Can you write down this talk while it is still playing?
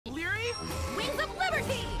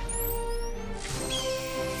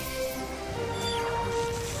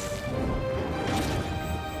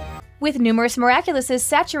With numerous Miraculouses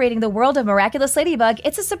saturating the world of Miraculous Ladybug,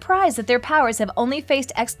 it's a surprise that their powers have only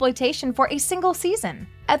faced exploitation for a single season.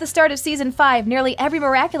 At the start of Season 5, nearly every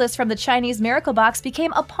Miraculous from the Chinese Miracle Box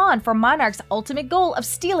became a pawn for Monarch's ultimate goal of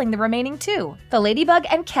stealing the remaining two, the Ladybug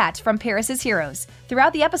and Cat from Paris's heroes.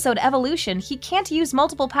 Throughout the episode Evolution, he can't use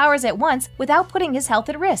multiple powers at once without putting his health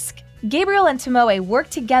at risk. Gabriel and Tomoe work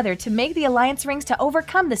together to make the Alliance rings to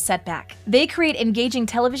overcome this setback. They create engaging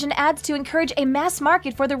television ads to encourage a mass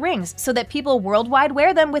market for the rings so that people worldwide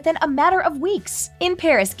wear them within a matter of weeks. In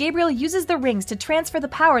Paris, Gabriel uses the rings to transfer the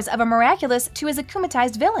powers of a Miraculous to his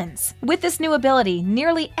akumatized villains. With this new ability,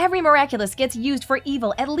 nearly every Miraculous gets used for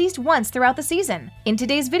evil at least once throughout the season. In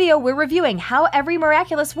today's video, we're reviewing how every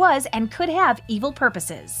Miraculous was and could have evil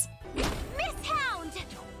purposes.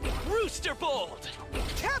 Roosterbolt!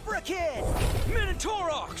 Kid!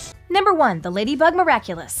 Minotaurus! Number 1. The Ladybug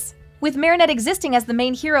Miraculous. With Marinette existing as the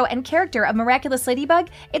main hero and character of Miraculous Ladybug,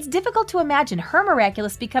 it's difficult to imagine her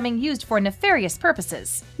Miraculous becoming used for nefarious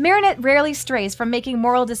purposes. Marinette rarely strays from making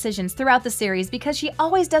moral decisions throughout the series because she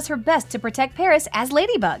always does her best to protect Paris as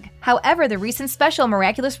Ladybug. However, the recent special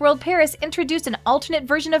Miraculous World Paris introduced an alternate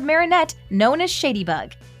version of Marinette known as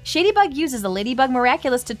Shadybug. Shadybug uses the Ladybug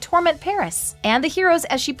Miraculous to torment Paris and the heroes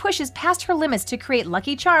as she pushes past her limits to create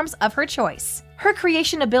lucky charms of her choice. Her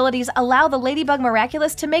creation abilities allow the Ladybug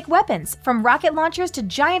Miraculous to make weapons, from rocket launchers to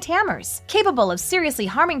giant hammers, capable of seriously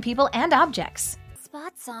harming people and objects.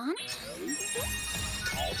 Spots on.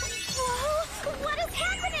 Whoa, what is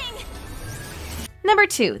happening? Number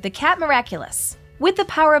 2. The Cat Miraculous. With the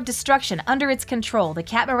power of destruction under its control, the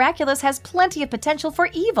Cat Miraculous has plenty of potential for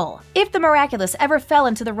evil. If the Miraculous ever fell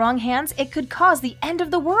into the wrong hands, it could cause the end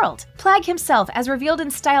of the world. Plague himself, as revealed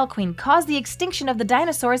in Style Queen, caused the extinction of the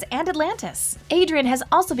dinosaurs and Atlantis. Adrien has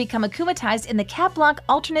also become akumatized in the Cat Blanc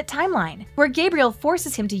alternate timeline, where Gabriel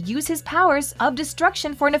forces him to use his powers of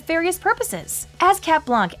destruction for nefarious purposes. As Cat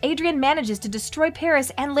Blanc, Adrien manages to destroy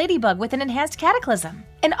Paris and Ladybug with an enhanced cataclysm.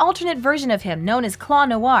 An alternate version of him, known as Claw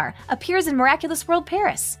Noir, appears in Miraculous World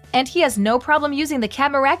Paris, and he has no problem using the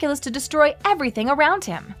Cat Miraculous to destroy everything around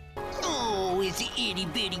him. Oh, is the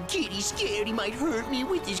itty-bitty kitty scared he might hurt me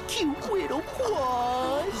with his cute little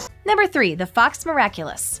paws? Number 3. The Fox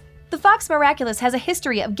Miraculous. The Fox Miraculous has a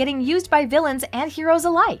history of getting used by villains and heroes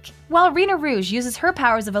alike. While Rena Rouge uses her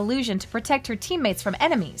powers of illusion to protect her teammates from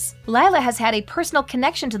enemies, Lila has had a personal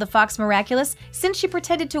connection to the Fox Miraculous since she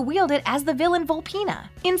pretended to wield it as the villain Volpina.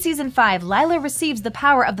 In Season 5, Lila receives the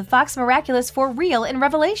power of the Fox Miraculous for real in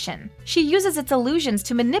Revelation. She uses its illusions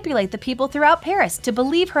to manipulate the people throughout Paris to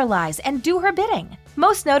believe her lies and do her bidding.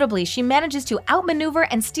 Most notably, she manages to outmaneuver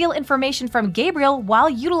and steal information from Gabriel while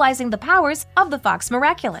utilizing the powers of the Fox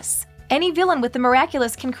Miraculous. Any villain with the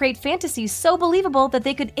Miraculous can create fantasies so believable that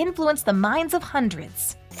they could influence the minds of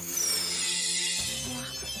hundreds.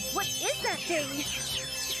 What is that thing?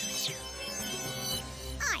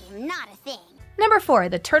 I am not a thing. Number 4.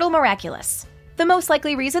 The Turtle Miraculous. The most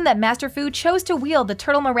likely reason that Master Fu chose to wield the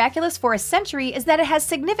Turtle Miraculous for a century is that it has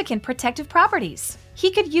significant protective properties. He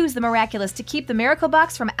could use the Miraculous to keep the Miracle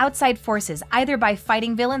Box from outside forces, either by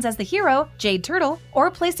fighting villains as the hero, Jade Turtle, or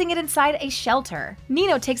placing it inside a shelter.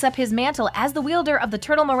 Nino takes up his mantle as the wielder of the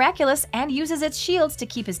Turtle Miraculous and uses its shields to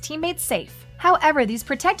keep his teammates safe. However, these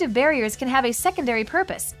protective barriers can have a secondary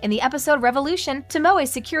purpose. In the episode Revolution,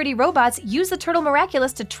 Tomoe's security robots use the Turtle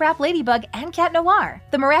Miraculous to trap Ladybug and Cat Noir.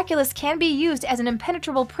 The Miraculous can be used as an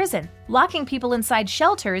impenetrable prison, locking people inside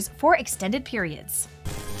shelters for extended periods.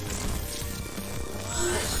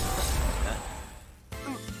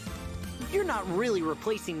 You're not really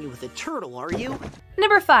replacing me with a turtle, are you?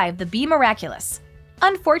 Number 5. The Bee Miraculous.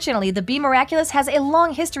 Unfortunately, the Bee Miraculous has a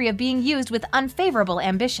long history of being used with unfavorable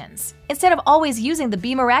ambitions. Instead of always using the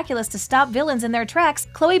Bee Miraculous to stop villains in their tracks,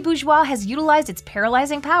 Chloe Bourgeois has utilized its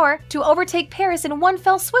paralyzing power to overtake Paris in one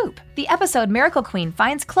fell swoop. The episode Miracle Queen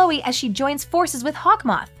finds Chloe as she joins forces with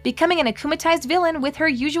Hawkmoth, becoming an akumatized villain with her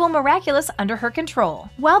usual Miraculous under her control.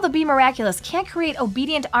 While the Bee Miraculous can't create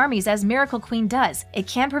obedient armies as Miracle Queen does, it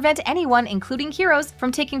can prevent anyone, including heroes,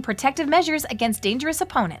 from taking protective measures against dangerous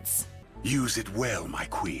opponents. Use it well, my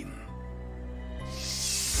queen.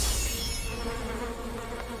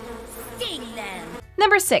 Sting them.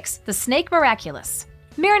 Number 6. The Snake Miraculous.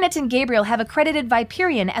 Marinette and Gabriel have accredited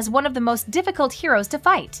Viperion as one of the most difficult heroes to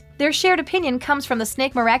fight. Their shared opinion comes from the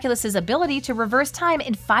Snake Miraculous's ability to reverse time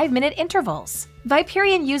in 5-minute intervals.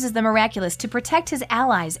 Viperion uses the Miraculous to protect his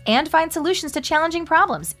allies and find solutions to challenging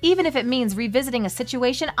problems, even if it means revisiting a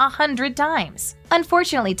situation 100 times.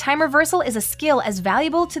 Unfortunately, time reversal is a skill as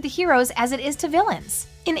valuable to the heroes as it is to villains.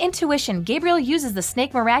 In Intuition, Gabriel uses the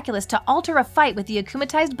Snake Miraculous to alter a fight with the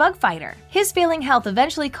akumatized bug fighter. His failing health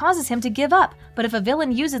eventually causes him to give up, but if a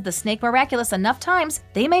villain uses the Snake Miraculous enough times,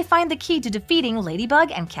 they may find the key to defeating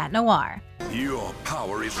Ladybug and Cat Noir. Your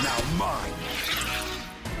power is now mine.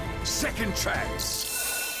 Second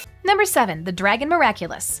chance. Number 7. The Dragon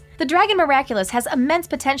Miraculous. The Dragon Miraculous has immense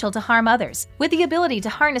potential to harm others. With the ability to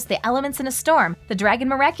harness the elements in a storm, the Dragon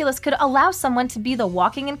Miraculous could allow someone to be the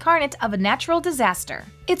walking incarnate of a natural disaster.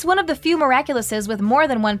 It's one of the few Miraculouses with more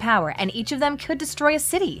than one power, and each of them could destroy a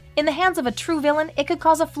city. In the hands of a true villain, it could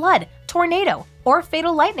cause a flood, tornado, or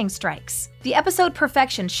fatal lightning strikes. The episode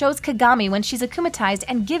Perfection shows Kagami when she's akumatized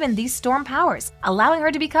and given these storm powers, allowing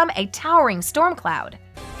her to become a towering storm cloud.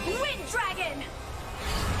 Wind Dragon!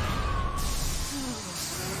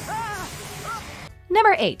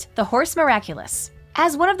 Number 8. The Horse Miraculous.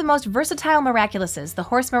 As one of the most versatile Miraculouses, the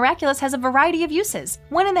Horse Miraculous has a variety of uses.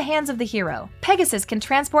 When in the hands of the hero, Pegasus can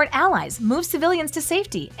transport allies, move civilians to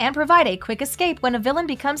safety, and provide a quick escape when a villain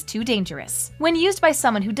becomes too dangerous. When used by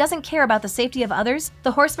someone who doesn't care about the safety of others,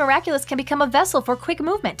 the Horse Miraculous can become a vessel for quick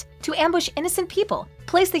movement, to ambush innocent people,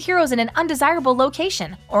 place the heroes in an undesirable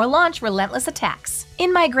location, or launch relentless attacks.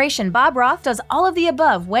 In Migration, Bob Roth does all of the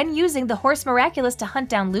above when using the Horse Miraculous to hunt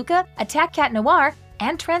down Luca, attack Cat Noir,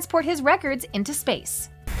 and transport his records into space.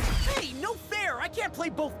 Hey, no fair! I can't play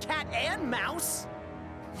both cat and mouse!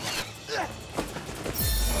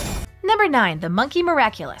 Number 9. The Monkey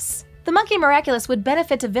Miraculous. The Monkey Miraculous would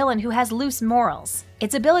benefit a villain who has loose morals.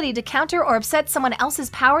 Its ability to counter or upset someone else's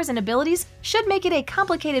powers and abilities should make it a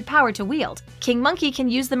complicated power to wield. King Monkey can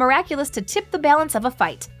use the Miraculous to tip the balance of a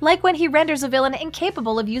fight, like when he renders a villain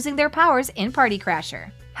incapable of using their powers in Party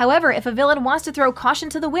Crasher. However, if a villain wants to throw caution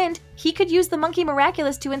to the wind, he could use the Monkey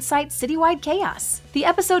Miraculous to incite citywide chaos. The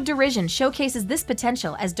episode Derision showcases this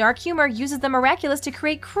potential as dark humor uses the Miraculous to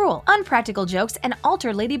create cruel, unpractical jokes and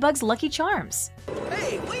alter Ladybug's lucky charms.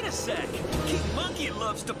 Hey, wait a sec! King Monkey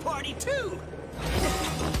loves to party too!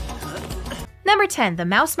 Number 10. The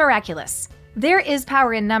Mouse Miraculous. There is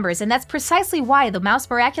power in numbers, and that's precisely why the Mouse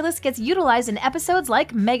Miraculous gets utilized in episodes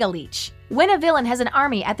like Mega Leech. When a villain has an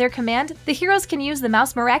army at their command, the heroes can use the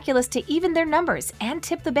Mouse Miraculous to even their numbers and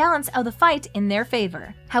tip the balance of the fight in their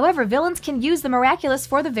favor. However, villains can use the Miraculous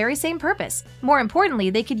for the very same purpose. More importantly,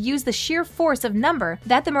 they could use the sheer force of number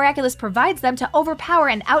that the Miraculous provides them to overpower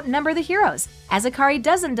and outnumber the heroes, as Akari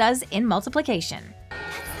Dozen does in Multiplication.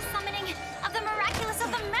 That's the summoning of the Miraculous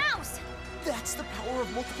of the Mouse! That's the power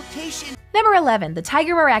of multiplication! Number 11. The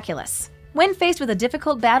Tiger Miraculous. When faced with a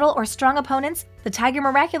difficult battle or strong opponents, the Tiger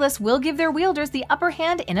Miraculous will give their wielders the upper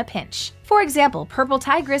hand in a pinch. For example, Purple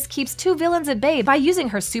Tigress keeps two villains at bay by using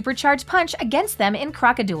her supercharged punch against them in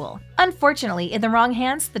Crocodile. Unfortunately, in the wrong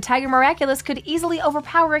hands, the Tiger Miraculous could easily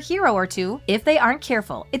overpower a hero or two if they aren't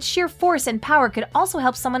careful. Its sheer force and power could also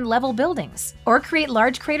help someone level buildings, or create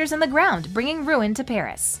large craters in the ground, bringing ruin to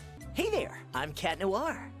Paris. Hey there, I'm Cat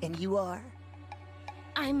Noir, and you are?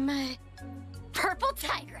 I'm, Purple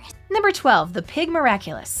Tigress. Number 12. The Pig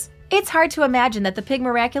Miraculous. It's hard to imagine that the Pig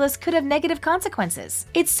Miraculous could have negative consequences.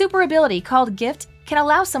 Its super ability, called Gift, can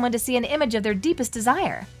allow someone to see an image of their deepest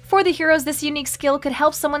desire. For the heroes, this unique skill could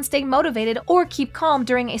help someone stay motivated or keep calm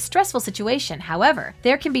during a stressful situation. However,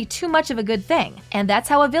 there can be too much of a good thing, and that's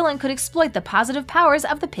how a villain could exploit the positive powers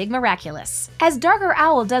of the Pig Miraculous. As Darker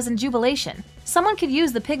Owl does in Jubilation, someone could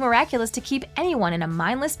use the Pig Miraculous to keep anyone in a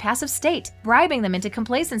mindless passive state, bribing them into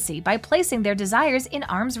complacency by placing their desires in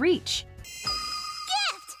arm's reach.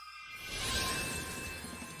 Gift!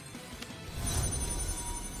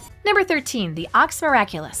 Number 13. The Ox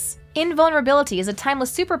Miraculous. Invulnerability is a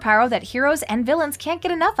timeless superpower that heroes and villains can't get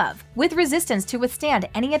enough of. With resistance to withstand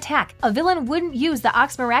any attack, a villain wouldn't use the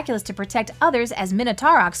Ox Miraculous to protect others as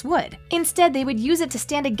Minotaurox would. Instead, they would use it to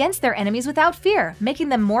stand against their enemies without fear, making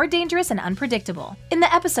them more dangerous and unpredictable. In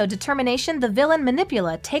the episode Determination, the villain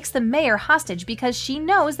Manipula takes the mayor hostage because she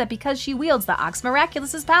knows that because she wields the Ox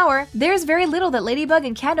Miraculous's power, there's very little that Ladybug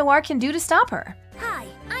and Cat Noir can do to stop her. Hi,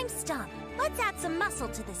 I'm Stump. Let's add some muscle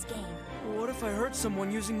to this game. What if I hurt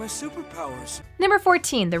someone using my superpowers? Number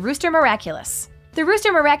 14. The Rooster Miraculous. The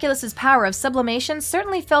Rooster Miraculous's power of sublimation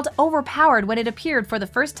certainly felt overpowered when it appeared for the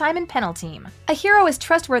first time in Penalteam. A hero is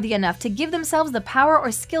trustworthy enough to give themselves the power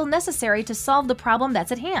or skill necessary to solve the problem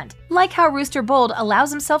that's at hand, like how Rooster Bold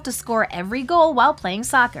allows himself to score every goal while playing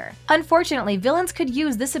soccer. Unfortunately, villains could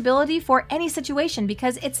use this ability for any situation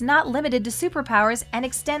because it's not limited to superpowers and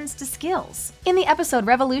extends to skills. In the episode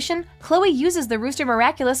Revolution, Chloe uses the Rooster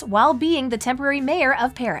Miraculous while being the temporary mayor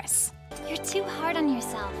of Paris. You're too hard on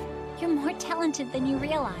yourself. You're more talented than you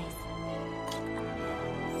realize.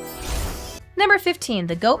 Number 15.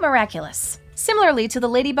 The Goat Miraculous. Similarly to the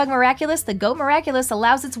Ladybug Miraculous, the Goat Miraculous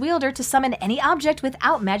allows its wielder to summon any object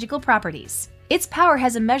without magical properties. Its power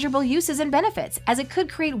has immeasurable uses and benefits, as it could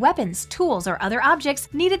create weapons, tools, or other objects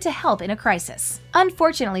needed to help in a crisis.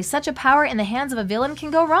 Unfortunately, such a power in the hands of a villain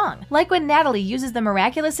can go wrong, like when Natalie uses the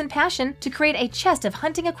Miraculous in Passion to create a chest of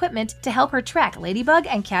hunting equipment to help her track Ladybug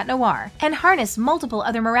and Cat Noir, and harness multiple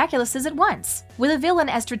other Miraculouses at once. With a villain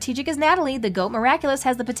as strategic as Natalie, the Goat Miraculous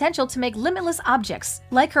has the potential to make limitless objects,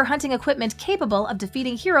 like her hunting equipment capable of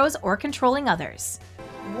defeating heroes or controlling others.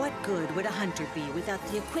 What good would a hunter be without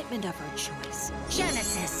the equipment of her choice?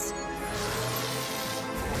 Genesis!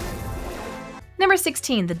 Number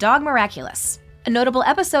 16. The Dog Miraculous. A notable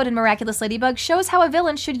episode in Miraculous Ladybug shows how a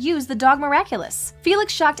villain should use the Dog Miraculous.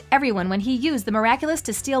 Felix shocked everyone when he used the Miraculous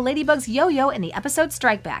to steal Ladybug's yo-yo in the episode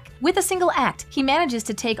Strike Back. With a single act, he manages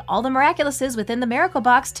to take all the Miraculouses within the Miracle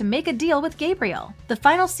Box to make a deal with Gabriel. The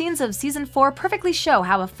final scenes of Season 4 perfectly show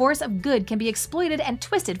how a force of good can be exploited and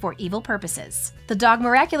twisted for evil purposes. The Dog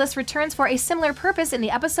Miraculous returns for a similar purpose in the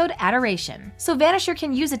episode Adoration, so Vanisher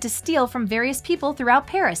can use it to steal from various people throughout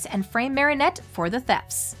Paris and frame Marinette for the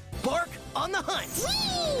thefts. Bark on the hunt!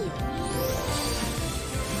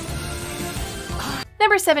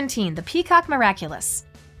 Number 17. The Peacock Miraculous.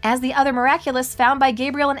 As the other Miraculous found by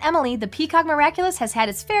Gabriel and Emily, the Peacock Miraculous has had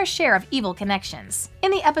its fair share of evil connections. In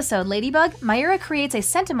the episode Ladybug, Myra creates a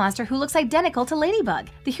Sentimonster who looks identical to Ladybug.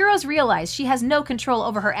 The heroes realize she has no control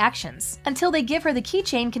over her actions, until they give her the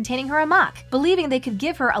keychain containing her Amok, believing they could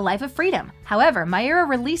give her a life of freedom. However, Myra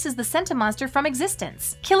releases the Sentimonster from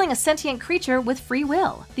existence, killing a sentient creature with free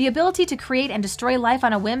will. The ability to create and destroy life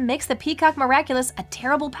on a whim makes the Peacock Miraculous a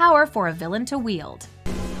terrible power for a villain to wield.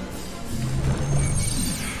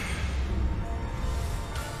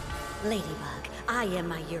 Ladybug, I am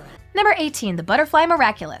Myra. Number 18. The Butterfly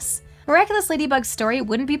Miraculous. Miraculous Ladybug's story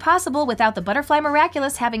wouldn't be possible without the Butterfly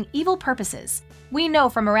Miraculous having evil purposes. We know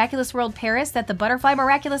from Miraculous World Paris that the Butterfly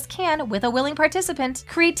Miraculous can, with a willing participant,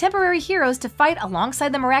 create temporary heroes to fight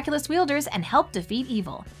alongside the Miraculous wielders and help defeat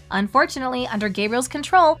evil. Unfortunately, under Gabriel's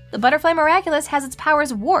control, the Butterfly Miraculous has its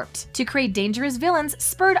powers warped to create dangerous villains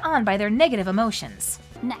spurred on by their negative emotions.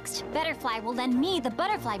 Next, Butterfly will lend me the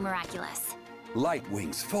Butterfly Miraculous. Light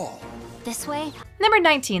wings fall. This way? Number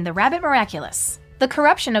 19. The Rabbit Miraculous. The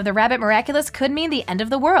corruption of the Rabbit Miraculous could mean the end of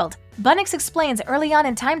the world. Bunnix explains early on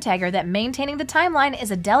in Time Tagger that maintaining the timeline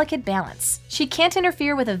is a delicate balance. She can't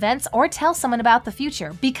interfere with events or tell someone about the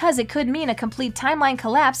future because it could mean a complete timeline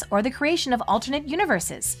collapse or the creation of alternate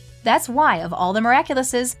universes. That's why, of all the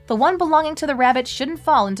Miraculouses, the one belonging to the rabbit shouldn't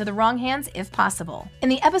fall into the wrong hands if possible. In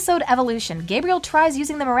the episode Evolution, Gabriel tries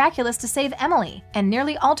using the Miraculous to save Emily, and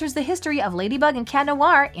nearly alters the history of Ladybug and Cat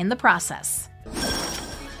Noir in the process.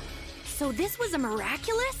 So this was a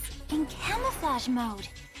Miraculous? In camouflage mode.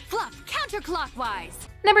 Fluff, counterclockwise!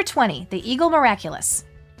 Number 20. The Eagle Miraculous.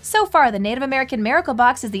 So far, the Native American Miracle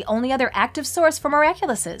Box is the only other active source for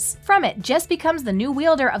Miraculouses. From it, Jess becomes the new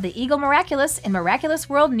wielder of the Eagle Miraculous in Miraculous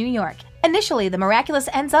World, New York. Initially, the Miraculous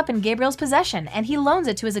ends up in Gabriel's possession, and he loans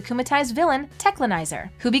it to his akumatized villain, Teclanizer,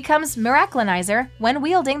 who becomes Miraculanizer when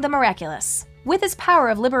wielding the Miraculous. With his power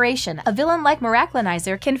of liberation, a villain like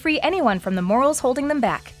Miraculanizer can free anyone from the morals holding them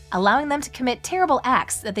back, allowing them to commit terrible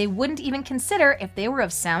acts that they wouldn't even consider if they were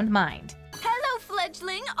of sound mind. Hello,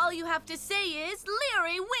 fledgling. All you have to say is,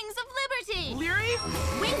 Leary, Wings of Liberty!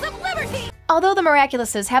 Leary? Wings of Liberty! Although the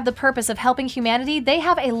Miraculouses have the purpose of helping humanity, they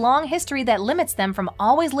have a long history that limits them from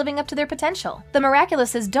always living up to their potential. The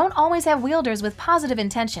Miraculouses don't always have wielders with positive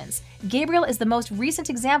intentions. Gabriel is the most recent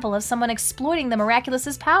example of someone exploiting the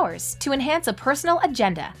Miraculous's powers to enhance a personal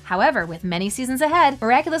agenda. However, with many seasons ahead,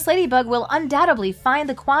 Miraculous Ladybug will undoubtedly find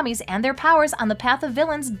the Kwamis and their powers on the path of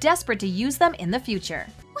villains desperate to use them in the future.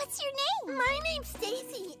 What's your name? My name's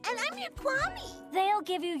Stacy, and I'm your Kwame. They'll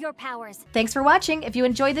give you your powers. Thanks for watching. If you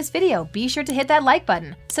enjoyed this video, be sure to hit that like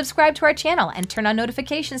button, subscribe to our channel, and turn on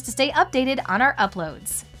notifications to stay updated on our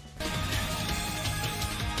uploads.